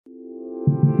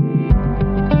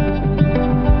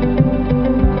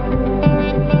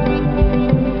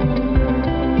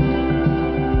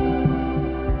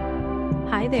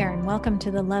welcome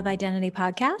to the Love Identity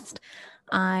Podcast.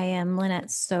 I am Lynette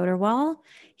Soderwall,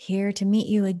 here to meet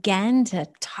you again to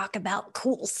talk about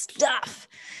cool stuff.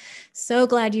 So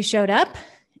glad you showed up,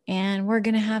 and we're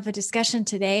going to have a discussion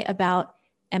today about,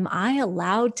 am I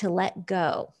allowed to let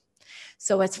go?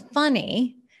 So what's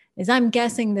funny is I'm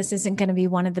guessing this isn't going to be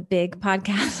one of the big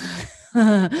podcasts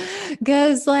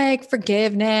because like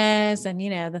forgiveness and,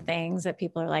 the things that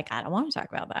people are like, I don't want to talk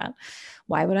about that.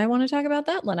 Why would I want to talk about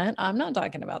that, Lynette? I'm not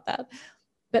talking about that.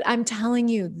 But I'm telling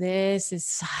you, this is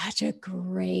such a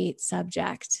great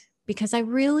subject because I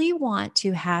really want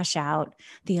to hash out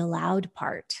the allowed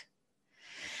part.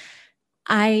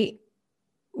 I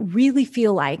really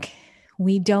feel like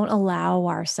we don't allow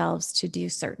ourselves to do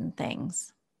certain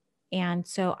things. And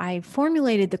so I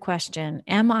formulated the question,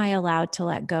 am I allowed to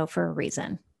let go for a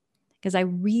reason? Because I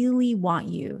really want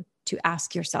you to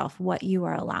ask yourself what you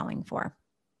are allowing for.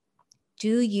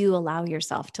 Do you allow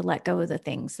yourself to let go of the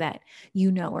things that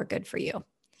you know are good for you?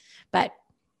 But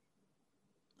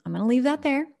I'm going to leave that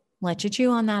there, let you chew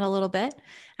on that a little bit.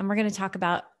 And we're going to talk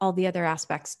about all the other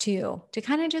aspects too, to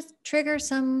kind of just trigger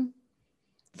some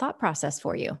thought process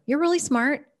for you. You're really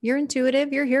smart. You're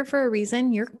intuitive. You're here for a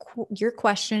reason. You're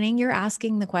questioning, you're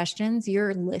asking the questions,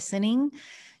 you're listening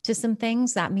to some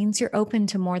things. That means you're open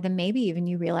to more than maybe even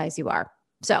you realize you are.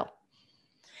 So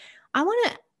I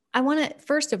want to,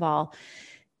 first of all,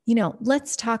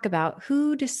 let's talk about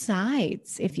who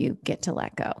decides if you get to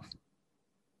let go.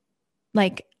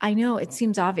 Like, I know it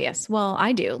seems obvious. Well,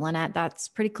 I do, Lynette. That's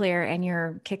pretty clear. And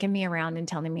you're kicking me around and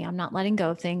telling me I'm not letting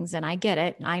go of things. And I get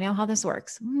it. I know how this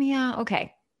works. Yeah.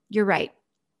 Okay. You're right.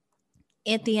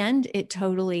 At the end, it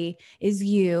totally is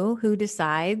you who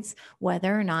decides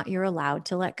whether or not you're allowed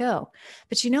to let go.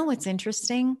 But what's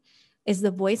interesting is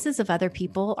the voices of other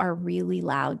people are really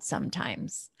loud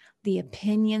sometimes. The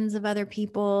opinions of other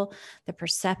people, the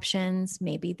perceptions,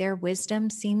 maybe their wisdom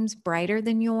seems brighter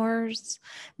than yours.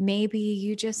 Maybe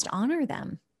you just honor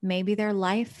them. Maybe their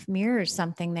life mirrors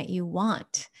something that you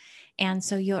want. And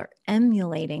so you're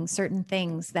emulating certain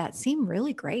things that seem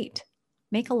really great,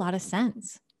 make a lot of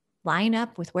sense, line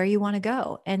up with where you want to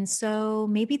go. And so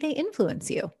maybe they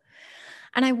influence you.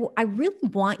 And I really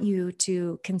want you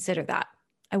to consider that.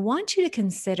 I want you to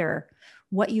consider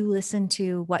what you listen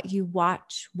to, what you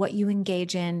watch, what you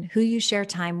engage in, who you share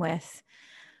time with,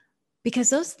 because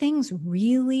those things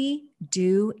really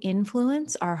do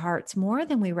influence our hearts more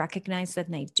than we recognize than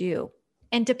they do.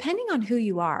 And depending on who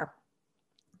you are,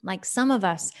 like some of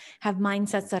us have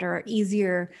mindsets that are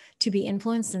easier to be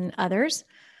influenced than others.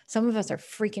 Some of us are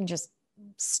freaking just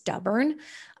stubborn.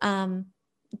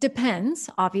 Depends,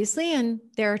 obviously. And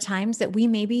there are times that we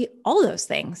may be all those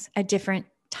things at different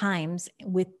times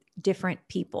with different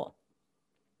people.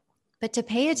 But to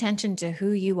pay attention to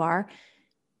who you are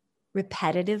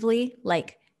repetitively,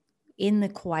 like in the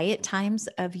quiet times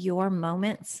of your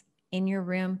moments in your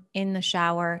room, in the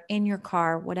shower, in your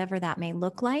car, whatever that may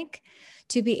look like,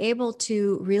 to be able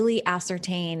to really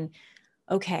ascertain,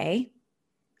 okay,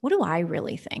 what do I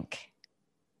really think?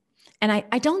 And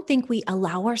I don't think we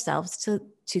allow ourselves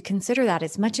to consider that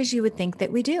as much as you would think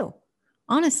that we do.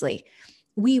 Honestly,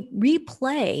 we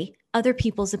replay other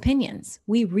people's opinions.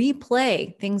 We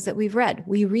replay things that we've read.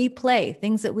 We replay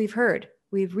things that we've heard.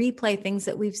 We replay things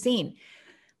that we've seen.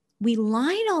 We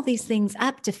line all these things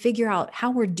up to figure out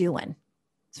how we're doing.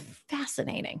 It's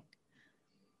fascinating.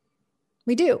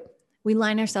 We do. We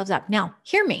line ourselves up. Now,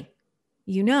 hear me.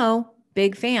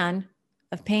 Big fan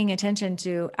of paying attention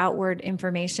to outward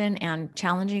information and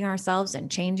challenging ourselves and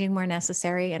changing where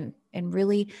necessary and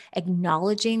really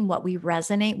acknowledging what we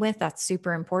resonate with. That's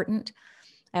super important.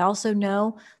 I also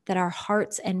know that our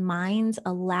hearts and minds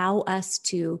allow us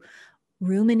to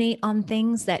ruminate on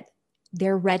things that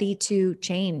they're ready to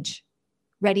change,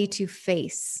 ready to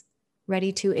face,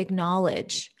 ready to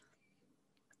acknowledge.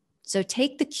 So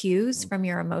take the cues from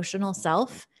your emotional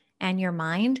self and your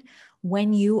mind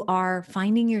when you are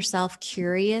finding yourself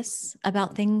curious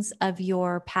about things of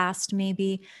your past,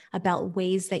 maybe about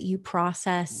ways that you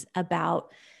process,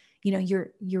 about,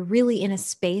 you're really in a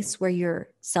space where you're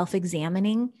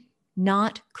self-examining,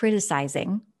 not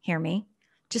criticizing, hear me,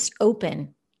 just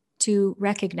open to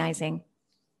recognizing,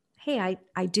 hey,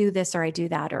 I do this or I do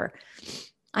that, or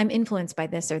I'm influenced by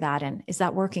this or that. And is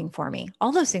that working for me?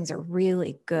 All those things are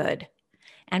really good.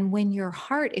 And when your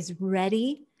heart is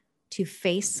ready to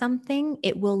face something,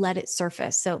 it will let it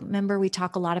surface. So remember, we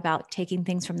talk a lot about taking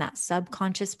things from that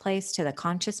subconscious place to the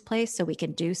conscious place so we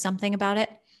can do something about it.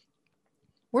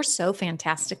 We're so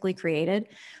fantastically created.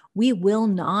 We will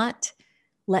not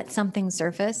let something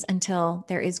surface until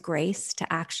there is grace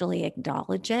to actually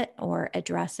acknowledge it or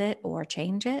address it or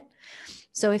change it.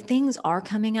 So if things are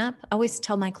coming up, I always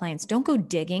tell my clients, don't go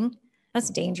digging. That's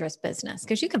dangerous business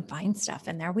because you can find stuff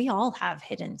in there. We all have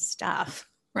hidden stuff,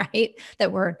 right?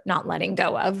 That we're not letting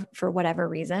go of for whatever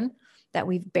reason that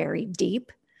we've buried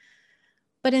deep.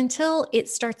 But until it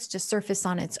starts to surface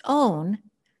on its own,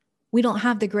 we don't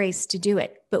have the grace to do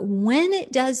it. But when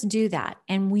it does do that,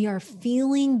 and we are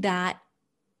feeling that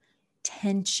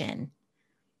tension,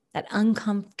 that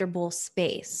uncomfortable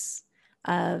space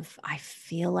of, I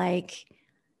feel like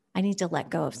I need to let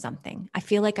go of something. I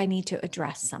feel like I need to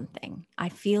address something. I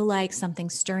feel like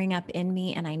something's stirring up in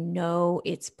me and I know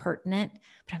it's pertinent,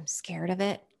 but I'm scared of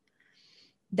it.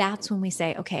 That's when we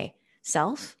say, okay,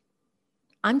 self,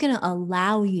 I'm going to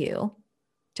allow you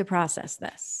to process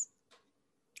this.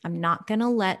 I'm not going to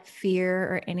let fear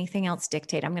or anything else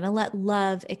dictate. I'm going to let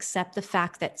love accept the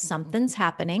fact that something's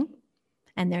happening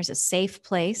and there's a safe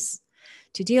place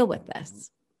to deal with this.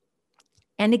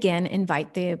 And again,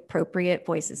 invite the appropriate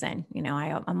voices in.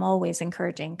 I'm always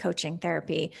encouraging coaching,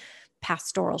 therapy,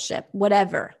 pastoralship,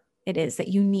 whatever it is that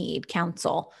you need,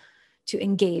 counsel to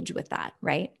engage with that,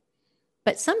 right?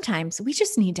 But sometimes we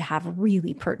just need to have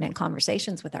really pertinent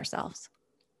conversations with ourselves.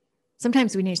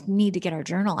 Sometimes we need to get our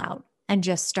journal out and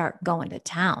just start going to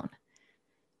town.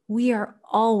 We are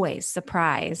always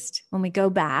surprised when we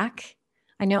go back.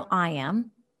 I know I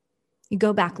am. You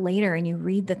go back later and you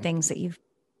read the things that you've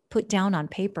put down on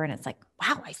paper and it's like,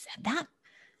 wow, I said that.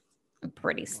 I'm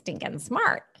pretty stinking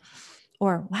smart.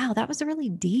 Or, wow, that was really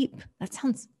deep. That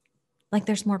sounds like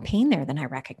there's more pain there than I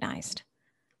recognized.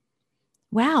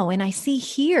 Wow. And I see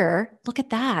here, look at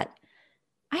that.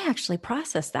 I actually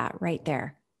processed that right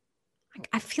there.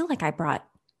 I feel like I brought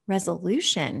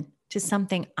resolution to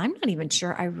something I'm not even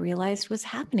sure I realized was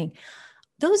happening.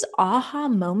 Those aha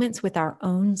moments with our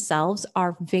own selves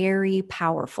are very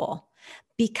powerful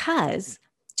because,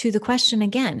 to the question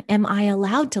again, am I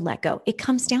allowed to let go? It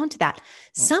comes down to that.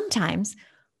 Sometimes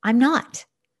I'm not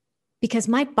because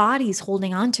my body's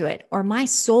holding on to it, or my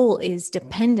soul is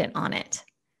dependent on it,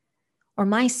 or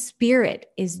my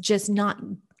spirit is just not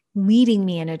leading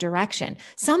me in a direction.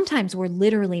 Sometimes we're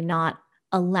literally not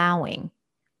allowing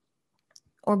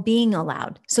or being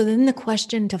allowed. So then the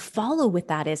question to follow with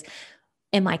that is,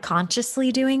 am I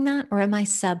consciously doing that or am I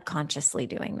subconsciously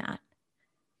doing that?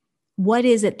 What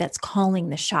is it that's calling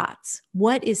the shots?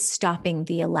 What is stopping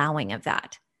the allowing of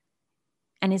that?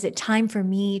 And is it time for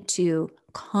me to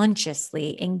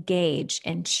consciously engage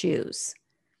and choose?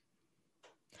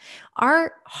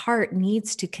 Our heart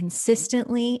needs to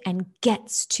consistently and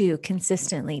gets to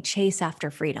consistently chase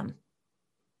after freedom.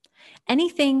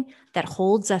 Anything that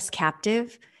holds us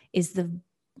captive is the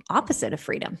opposite of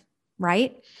freedom,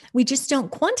 right? We just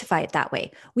don't quantify it that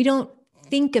way. We don't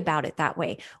think about it that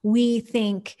way. We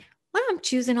think, well, I'm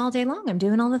choosing all day long. I'm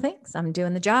doing all the things. I'm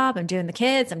doing the job. I'm doing the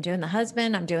kids. I'm doing the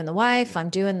husband. I'm doing the wife. I'm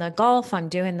doing the golf. I'm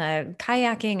doing the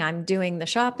kayaking. I'm doing the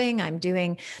shopping. I'm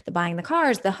doing the buying the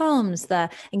cars, the homes, the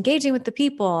engaging with the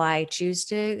people. I choose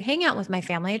to hang out with my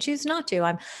family. I choose not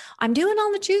to. I'm doing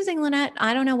all the choosing, Lynette.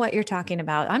 I don't know what you're talking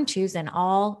about. I'm choosing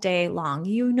all day long.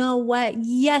 You know what?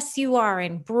 Yes, you are.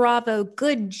 And bravo.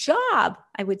 Good job.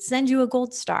 I would send you a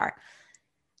gold star.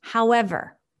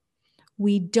 However,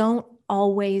 we don't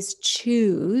always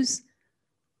choose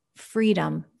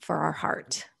freedom for our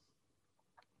heart.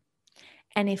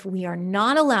 And if we are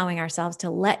not allowing ourselves to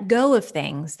let go of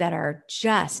things that are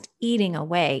just eating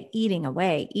away,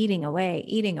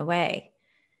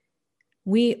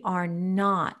 we are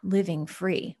not living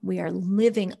free. We are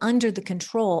living under the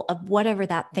control of whatever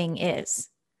that thing is.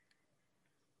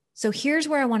 So here's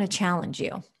where I want to challenge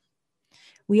you.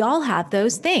 We all have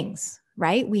those things,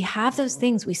 right? We have those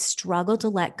things we struggle to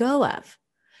let go of.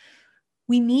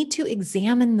 We need to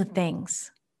examine the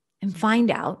things and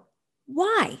find out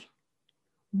why.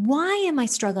 Why am I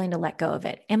struggling to let go of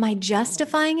it? Am I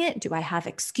justifying it? Do I have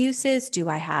excuses? Do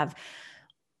I have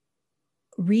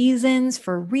reasons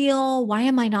for real? Why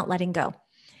am I not letting go?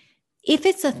 If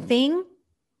it's a thing,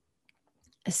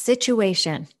 a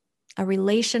situation, a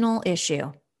relational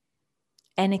issue,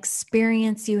 an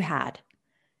experience you had,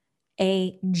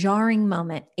 a jarring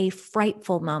moment, a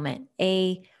frightful moment,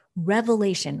 a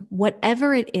revelation,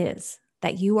 whatever it is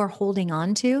that you are holding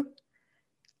on to,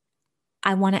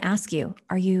 I want to ask you,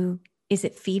 is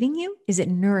it feeding you? Is it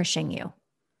nourishing you?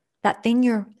 That thing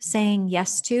you're saying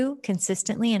yes to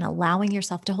consistently and allowing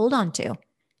yourself to hold on to,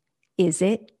 is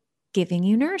it giving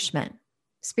you nourishment?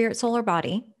 Spirit, soul, or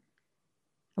body?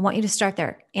 I want you to start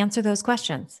there. Answer those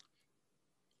questions.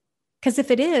 Because if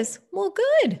it is, well,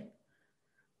 good.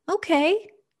 Okay.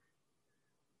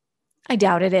 I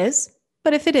doubt it is,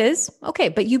 but if it is, okay,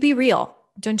 but you be real.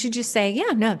 Don't you just say,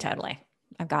 yeah, no, totally.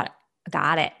 I've got it. I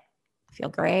got it. Feel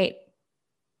great.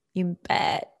 You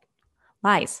bet.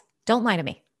 Lies. Don't lie to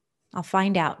me. I'll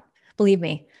find out. Believe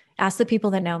me. Ask the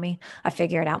people that know me. I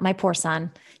figure it out. My poor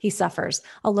son, he suffers.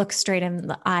 I'll look straight in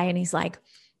the eye and he's like,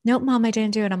 nope, mom, I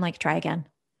didn't do it. I'm like, try again.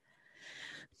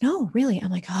 No, really.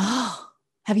 I'm like, oh,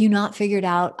 have you not figured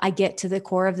out? I get to the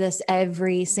core of this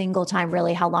every single time.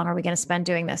 Really, how long are we going to spend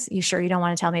doing this? You sure you don't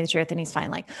want to tell me the truth? And he's fine.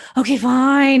 Like, okay,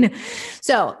 fine.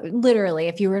 So literally,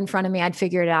 if you were in front of me, I'd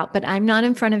figure it out, but I'm not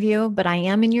in front of you, but I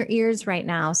am in your ears right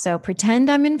now. So pretend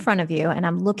I'm in front of you and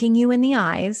I'm looking you in the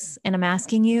eyes and I'm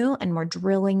asking you and we're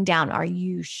drilling down. Are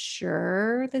you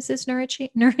sure this is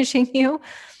nourishing you?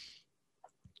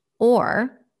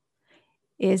 Or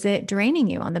is it draining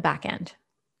you on the back end?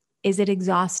 Is it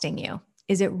exhausting you?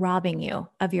 Is it robbing you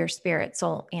of your spirit,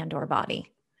 soul, and or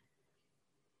body?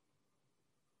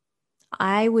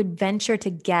 I would venture to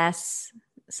guess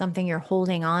something you're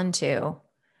holding on to,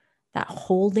 that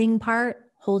holding part,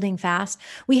 holding fast.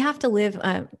 We have to live,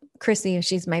 Chrissy,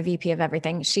 she's my VP of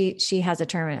everything. She has a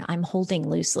term, I'm holding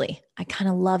loosely. I kind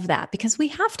of love that because we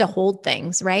have to hold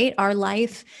things, right? Our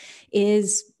life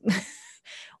is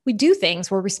we do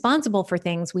things, we're responsible for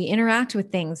things, we interact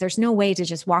with things. There's no way to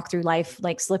just walk through life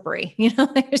like slippery,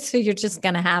 so you're just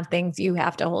going to have things you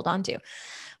have to hold on to.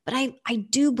 But I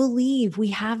do believe we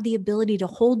have the ability to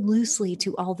hold loosely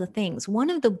to all the things. One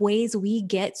of the ways we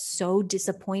get so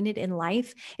disappointed in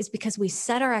life is because we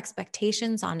set our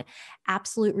expectations on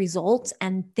absolute results.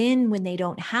 And then when they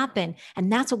don't happen,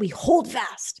 and that's what we hold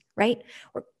fast, right?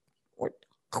 We're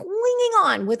clinging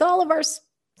on with all of our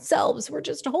selves. We're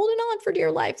just holding on for dear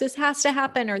life. This has to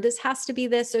happen, or this has to be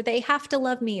this, or they have to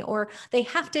love me, or they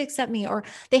have to accept me, or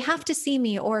they have to see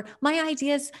me, or my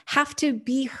ideas have to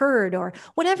be heard, or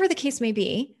whatever the case may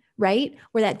be, right?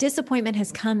 Where that disappointment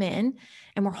has come in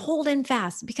and we're holding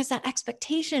fast because that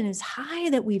expectation is high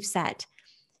that we've set.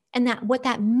 And that what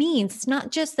that means, it's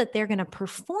not just that they're going to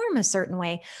perform a certain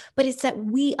way, but it's that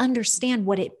we understand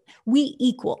we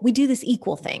do this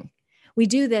equal thing. We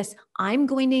do this, I'm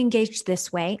going to engage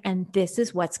this way, and this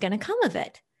is what's going to come of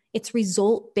it. It's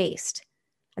result-based.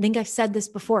 I think I've said this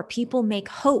before. People make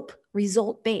hope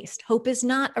result-based. Hope is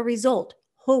not a result.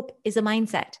 Hope is a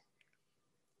mindset.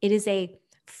 It is a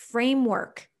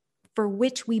framework for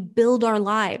which we build our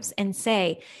lives and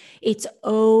say, it's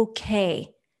okay.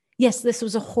 Yes, this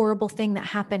was a horrible thing that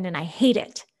happened and I hate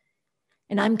it.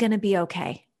 And I'm going to be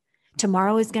okay.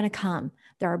 Tomorrow is going to come.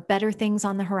 There are better things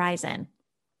on the horizon.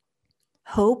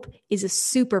 Hope is a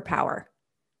superpower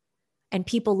and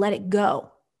people let it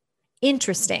go.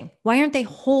 Interesting. Why aren't they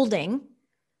holding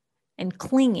and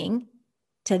clinging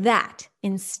to that?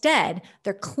 Instead,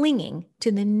 they're clinging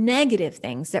to the negative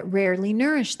things that rarely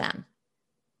nourish them.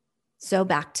 So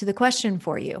back to the question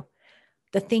for you.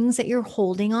 The things that you're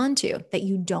holding on to that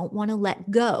you don't want to let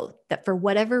go, that for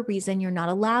whatever reason you're not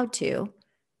allowed to,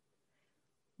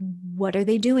 what are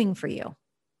they doing for you?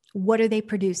 What are they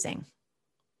producing?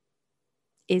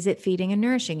 Is it feeding and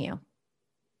nourishing you?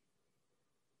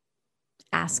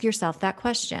 Ask yourself that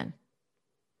question.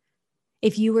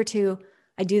 If you were to,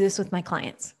 I do this with my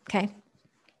clients, okay?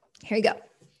 Here you go.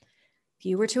 If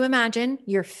you were to imagine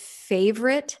your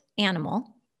favorite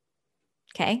animal,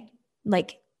 okay,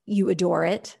 like you adore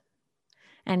it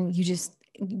and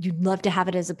you'd love to have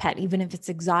it as a pet, even if it's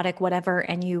exotic, whatever,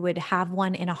 and you would have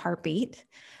one in a heartbeat,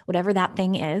 whatever that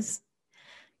thing is.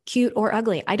 Cute or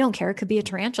ugly, I don't care. It could be a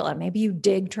tarantula. Maybe you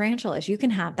dig tarantulas. You can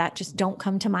have that. Just don't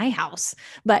come to my house.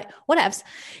 But whatevs.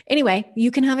 Anyway, you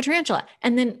can have a tarantula.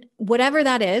 And then whatever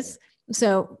that is.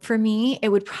 So for me, it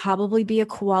would probably be a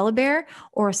koala bear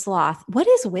or a sloth. What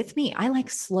is with me? I like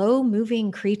slow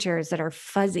moving creatures that are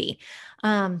fuzzy.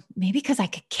 Maybe because I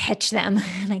could catch them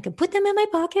and I could put them in my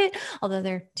pocket, although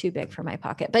they're too big for my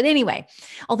pocket. But anyway,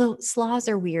 although sloths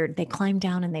are weird, they climb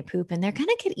down and they poop and they're going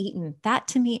to get eaten. That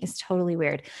to me is totally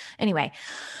weird. Anyway,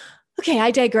 okay,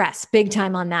 I digress big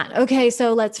time on that. Okay,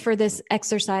 so for this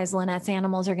exercise, Lynette's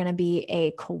animals are going to be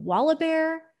a koala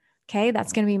bear. Okay,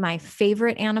 that's going to be my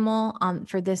favorite animal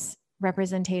for this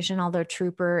representation, although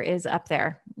Trooper is up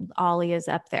there. Ollie is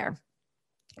up there.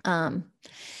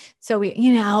 So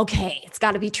okay, it's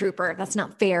got to be Trooper. That's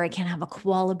not fair. I can't have a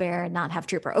koala bear and not have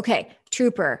Trooper. Okay,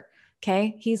 Trooper.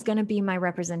 Okay, he's going to be my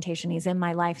representation. He's in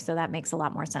my life, so that makes a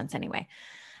lot more sense anyway.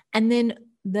 And then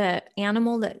the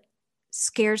animal that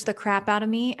scares the crap out of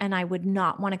me and I would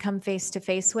not want to come face to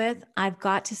face with, I've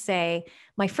got to say,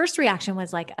 my first reaction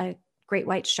was like a great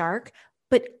white shark.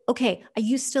 But okay, I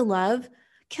used to love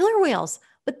killer whales.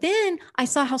 But then I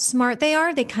saw how smart they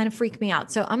are. They kind of freak me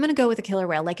out. So I'm going to go with a killer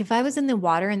whale. Like if I was in the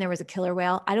water and there was a killer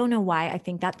whale, I don't know why. I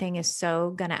think that thing is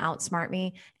so going to outsmart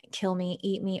me, kill me,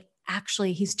 eat me,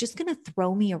 actually, he's just going to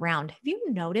throw me around. Have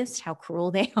you noticed how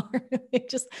cruel they are? They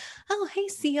just, oh, hey,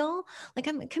 seal, like,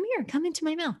 come here, come into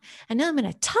my mouth. And now I'm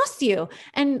going to toss you.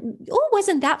 And oh,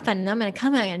 wasn't that fun? And I'm going to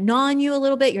come and gnaw on you a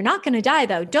little bit. You're not going to die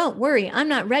though. Don't worry. I'm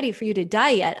not ready for you to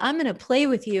die yet. I'm going to play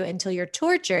with you until you're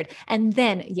tortured. And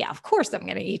then, yeah, of course I'm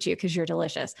going to eat you because you're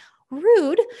delicious.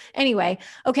 Rude. Anyway.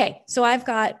 Okay. So I've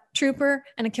got Trooper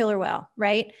and a killer whale,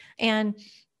 right? And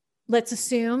let's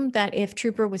assume that if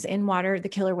Trooper was in water, the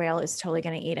killer whale is totally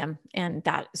going to eat him. And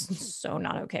that is so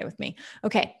not okay with me.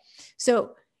 Okay.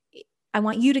 So I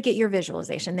want you to get your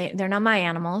visualization. They're not my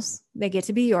animals. They get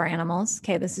to be your animals.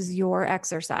 Okay. This is your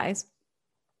exercise.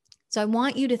 So I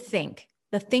want you to think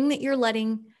the thing that you're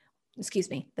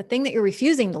the thing that you're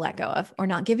refusing to let go of, or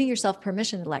not giving yourself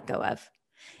permission to let go of.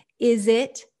 Is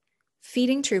it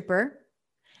feeding Trooper?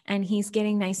 And he's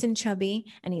getting nice and chubby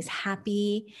and he's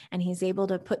happy and he's able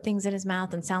to put things in his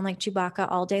mouth and sound like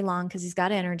Chewbacca all day long because he's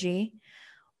got energy?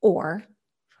 Or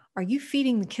are you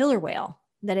feeding the killer whale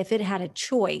that if it had a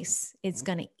choice, it's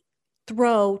going to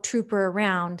throw Trooper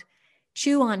around,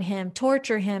 chew on him,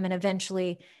 torture him, and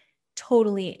eventually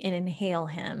totally inhale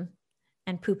him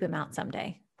and poop him out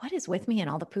someday? What is with me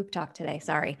and all the poop talk today?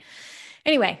 Sorry.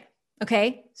 Anyway,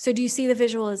 okay. So do you see the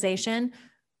visualization?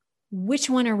 Which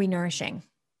one are we nourishing?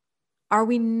 Are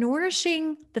we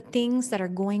nourishing the things that are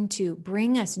going to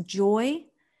bring us joy,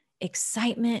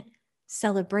 excitement,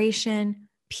 celebration,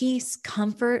 peace,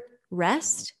 comfort,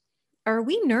 rest? Or are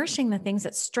we nourishing the things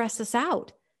that stress us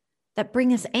out, that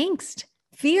bring us angst,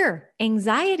 fear,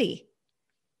 anxiety?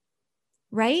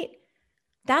 Right?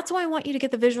 That's why I want you to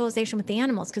get the visualization with the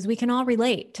animals, because we can all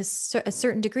relate to a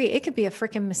certain degree. It could be a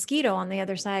freaking mosquito on the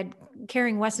other side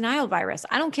carrying West Nile virus.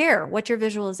 I don't care what your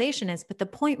visualization is, but the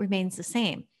point remains the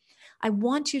same. I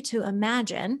want you to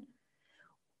imagine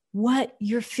what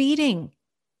you're feeding,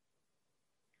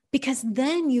 because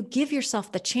then you give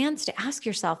yourself the chance to ask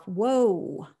yourself,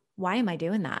 whoa, why am I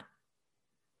doing that?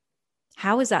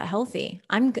 How is that healthy?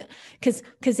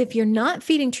 Because if you're not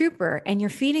feeding Trooper and you're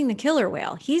feeding the killer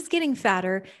whale, he's getting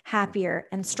fatter, happier,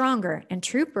 and stronger. And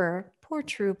Trooper, poor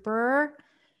Trooper,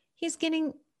 he's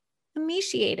getting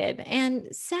emaciated and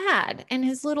sad. And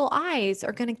his little eyes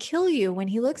are going to kill you when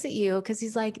he looks at you, because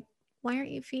he's like, why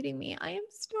aren't you feeding me? I am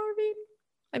starving.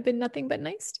 I've been nothing but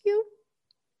nice to you.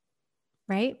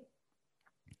 Right?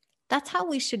 That's how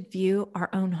we should view our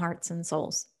own hearts and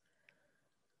souls.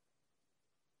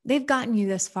 They've gotten you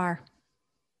this far.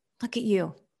 Look at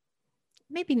you.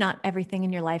 Maybe not everything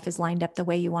in your life is lined up the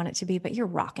way you want it to be, but you're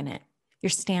rocking it. You're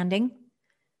standing.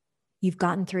 You've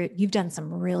gotten through it. You've done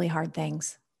some really hard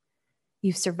things.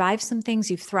 You've survived some things.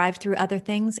 You've thrived through other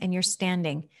things, and you're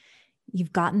standing.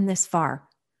 You've gotten this far.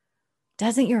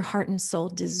 Doesn't your heart and soul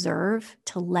deserve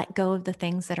to let go of the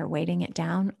things that are weighting it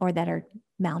down or that are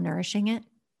malnourishing it?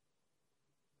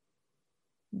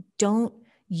 Don't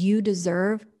you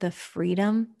deserve the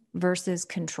freedom versus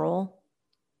control?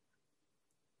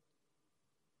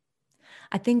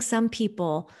 I think some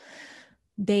people,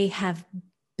 they have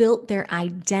built their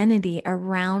identity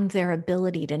around their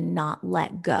ability to not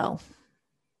let go.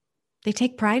 They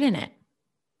take pride in it.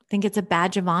 Think it's a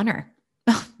badge of honor.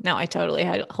 No, I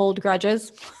totally hold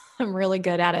grudges. I'm really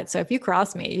good at it. So if you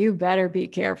cross me, you better be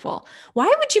careful.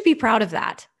 Why would you be proud of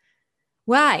that?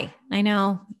 Why? I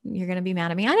know you're going to be mad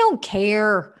at me. I don't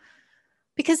care,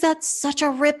 because that's such a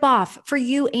ripoff for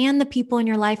you and the people in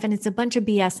your life. And it's a bunch of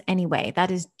BS anyway.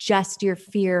 That is just your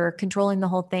fear controlling the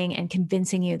whole thing and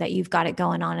convincing you that you've got it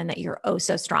going on and that you're oh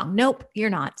so strong. Nope,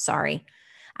 you're not. Sorry.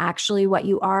 Actually, what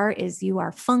you are is you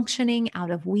are functioning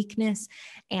out of weakness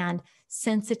and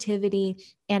sensitivity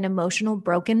and emotional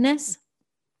brokenness.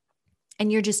 And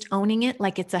you're just owning it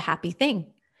like it's a happy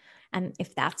thing. And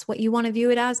if that's what you want to view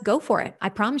it as, go for it. I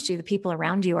promise you, the people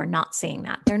around you are not seeing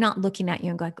that. They're not looking at you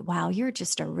and going, wow, you're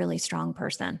just a really strong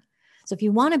person. So if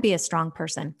you want to be a strong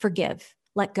person, forgive,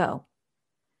 let go.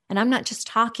 And I'm not just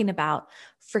talking about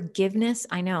forgiveness.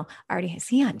 I know I already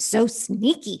see, I'm so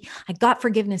sneaky. I got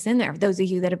forgiveness in there, those of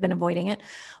you that have been avoiding it.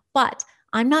 But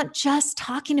I'm not just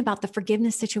talking about the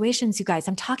forgiveness situations, you guys.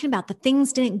 I'm talking about the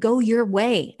things didn't go your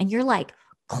way. And you're like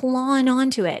clawing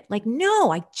onto it. Like,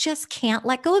 no, I just can't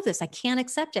let go of this. I can't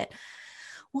accept it.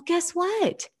 Well, guess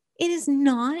what? It is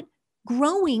not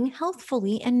growing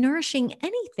healthfully and nourishing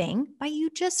anything by you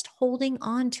just holding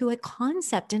on to a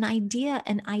concept, an idea,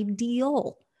 an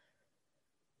ideal,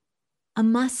 a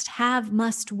must have,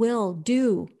 must will,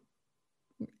 do,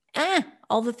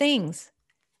 all the things.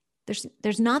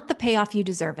 There's not the payoff you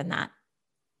deserve in that.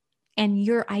 And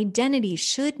your identity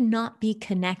should not be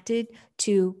connected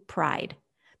to pride,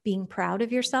 Being proud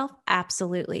of yourself?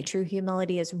 Absolutely. True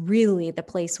humility is really the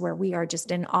place where we are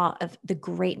just in awe of the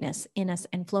greatness in us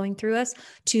and flowing through us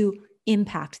to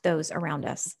impact those around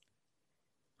us.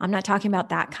 I'm not talking about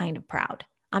that kind of proud.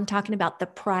 I'm talking about the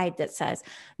pride that says,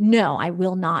 no, I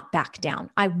will not back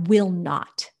down. I will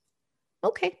not.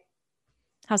 Okay.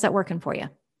 How's that working for you?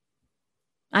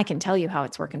 I can tell you how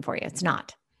it's working for you. It's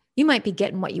not. You might be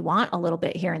getting what you want a little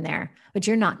bit here and there, but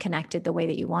you're not connected the way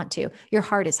that you want to. Your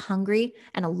heart is hungry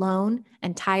and alone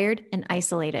and tired and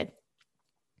isolated.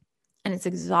 And it's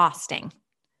exhausting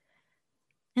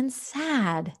and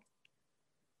sad.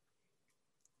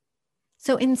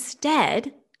 So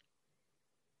instead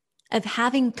of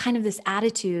having kind of this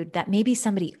attitude that maybe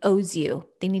somebody owes you,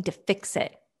 they need to fix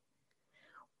it,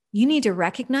 you need to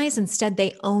recognize instead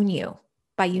they own you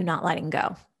by you not letting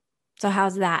go. So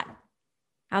how's that?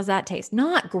 How's that taste?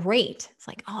 Not great. It's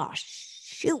like, oh,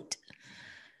 shoot.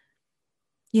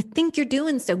 You think you're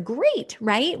doing so great,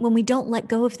 right? When we don't let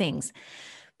go of things,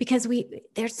 because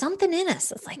there's something in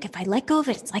us. It's like, if I let go of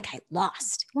it, it's like I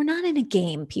lost. We're not in a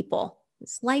game, people.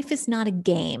 This life is not a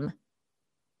game.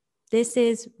 This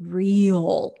is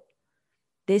real.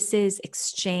 This is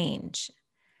exchange.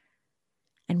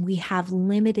 And we have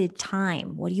limited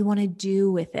time. What do you want to do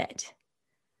with it?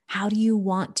 How do you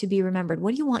want to be remembered?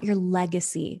 What do you want your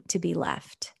legacy to be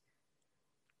left?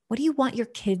 What do you want your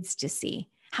kids to see?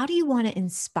 How do you want to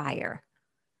inspire?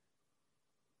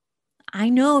 I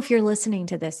know if you're listening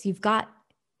to this, you've got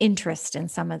interest in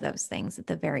some of those things at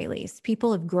the very least.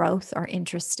 People of growth are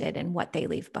interested in what they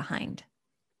leave behind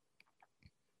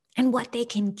and what they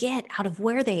can get out of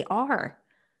where they are.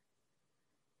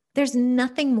 There's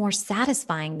nothing more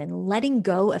satisfying than letting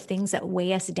go of things that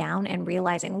weigh us down and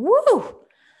realizing, woo,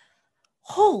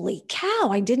 holy cow,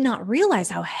 I did not realize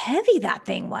how heavy that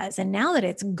thing was. And now that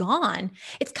it's gone,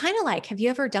 it's kind of like, have you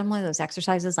ever done one of those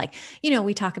exercises? Like,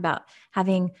 we talk about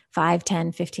having 5,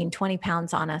 10, 15, 20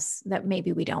 pounds on us that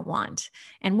maybe we don't want.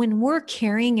 And when we're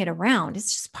carrying it around,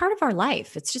 it's just part of our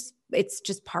life. It's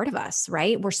just part of us,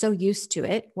 right? We're so used to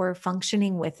it. We're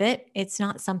functioning with it. It's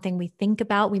not something we think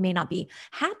about. We may not be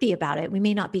happy about it. We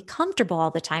may not be comfortable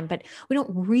all the time, but we don't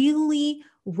really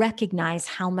recognize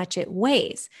how much it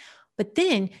weighs. But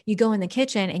then you go in the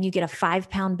kitchen and you get a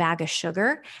 5-pound bag of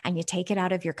sugar and you take it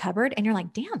out of your cupboard and you're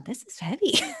like, damn, this is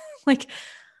heavy. Like,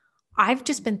 I've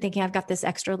just been thinking I've got this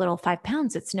extra little 5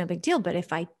 pounds. It's no big deal. But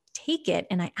if I take it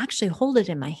and I actually hold it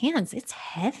in my hands, it's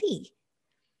heavy.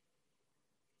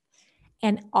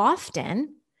 And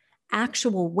often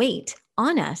actual weight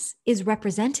on us is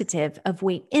representative of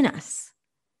weight in us.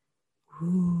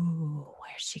 Ooh,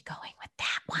 where's she going with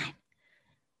that one?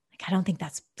 I don't think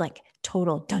that's like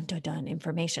total dun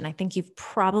information. I think you've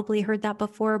probably heard that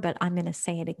before, but I'm going to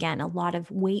say it again. A lot of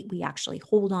weight we actually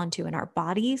hold on to in our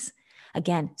bodies.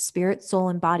 Again, spirit, soul,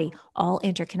 and body, all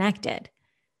interconnected.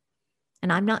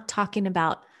 And I'm not talking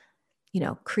about,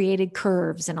 created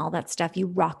curves and all that stuff. You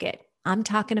rock it. I'm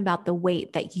talking about the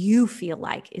weight that you feel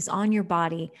like is on your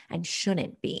body and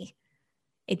shouldn't be.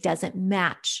 It doesn't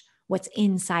match what's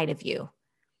inside of you.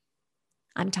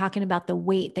 I'm talking about the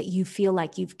weight that you feel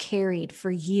like you've carried for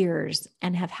years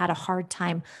and have had a hard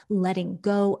time letting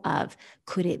go of.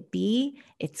 Could it be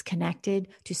it's connected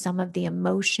to some of the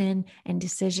emotion and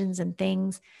decisions and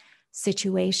things,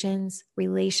 situations,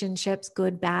 relationships,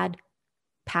 good, bad,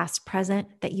 past, present,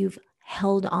 that you've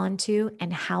held on to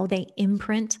and how they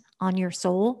imprint on your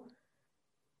soul?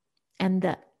 And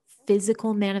the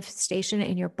physical manifestation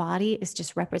in your body is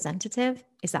just representative?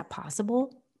 Is that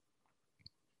possible?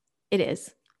 It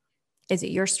is. Is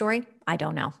it your story? I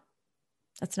don't know.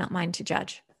 That's not mine to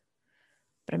judge.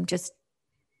 But I'm just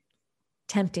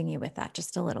tempting you with that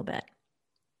just a little bit.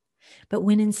 But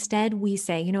when instead we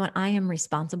say, you know what, I am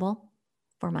responsible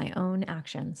for my own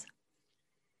actions.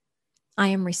 I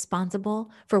am responsible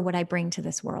for what I bring to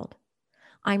this world.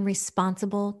 I'm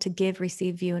responsible to give,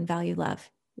 receive, view, and value love.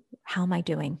 How am I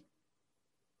doing?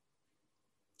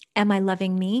 Am I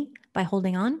loving me by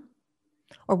holding on?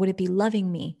 Or would it be loving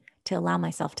me to allow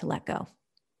myself to let go?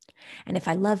 And if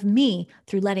I love me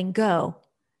through letting go,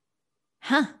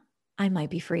 I might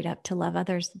be freed up to love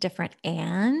others different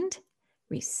and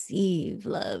receive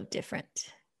love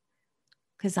different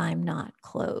because I'm not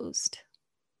closed.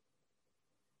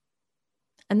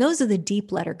 And those are the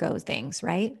deep let her go things,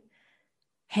 right?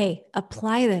 Hey,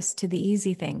 apply this to the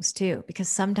easy things too, because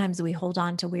sometimes we hold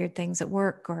on to weird things at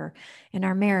work or in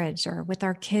our marriage or with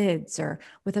our kids or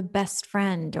with a best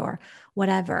friend or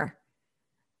whatever.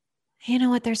 You know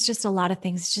what? There's just a lot of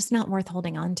things it's just not worth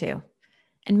holding on to.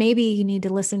 And maybe you need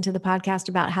to listen to the podcast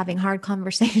about having hard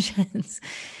conversations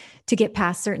to get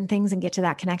past certain things and get to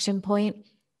that connection point.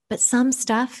 But some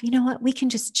stuff, you know what? We can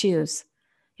just choose.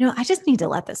 I just need to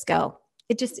let this go.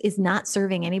 It just is not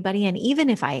serving anybody. And even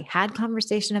if I had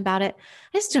conversation about it,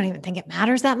 I just don't even think it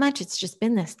matters that much. It's just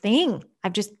been this thing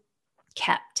I've just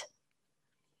kept.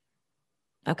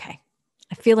 Okay.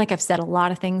 I feel like I've said a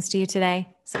lot of things to you today,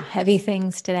 some heavy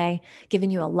things today,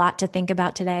 given you a lot to think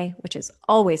about today, which is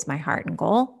always my heart and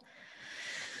goal.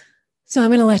 So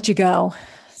I'm going to let you go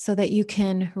so that you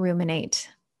can ruminate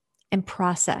and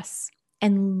process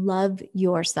and love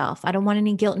yourself. I don't want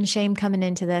any guilt and shame coming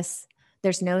into this.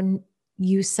 There's no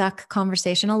you suck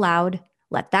conversation allowed.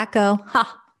 Let that go.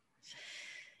 Ha.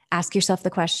 Ask yourself the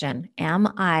question,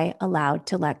 am I allowed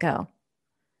to let go?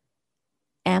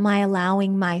 Am I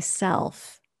allowing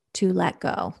myself to let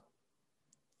go?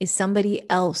 Is somebody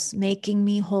else making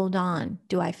me hold on?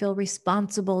 Do I feel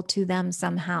responsible to them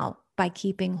somehow by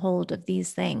keeping hold of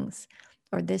these things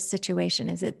or this situation?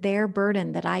 Is it their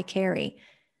burden that I carry?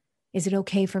 Is it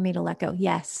okay for me to let go?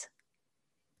 Yes,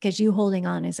 because you holding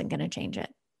on isn't going to change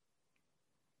it.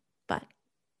 But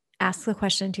ask the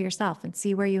question to yourself and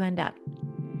see where you end up.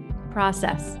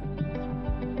 Process.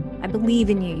 I believe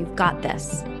in you. You've got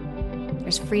this.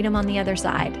 There's freedom on the other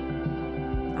side.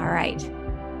 All right.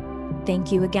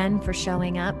 Thank you again for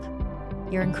showing up.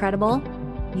 You're incredible.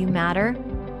 You matter.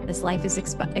 This life is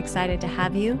excited to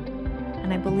have you.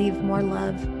 And I believe more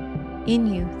love in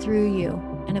you, through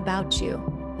you, and about you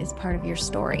is part of your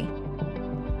story.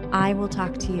 I will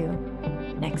talk to you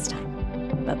next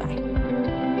time. Bye-bye.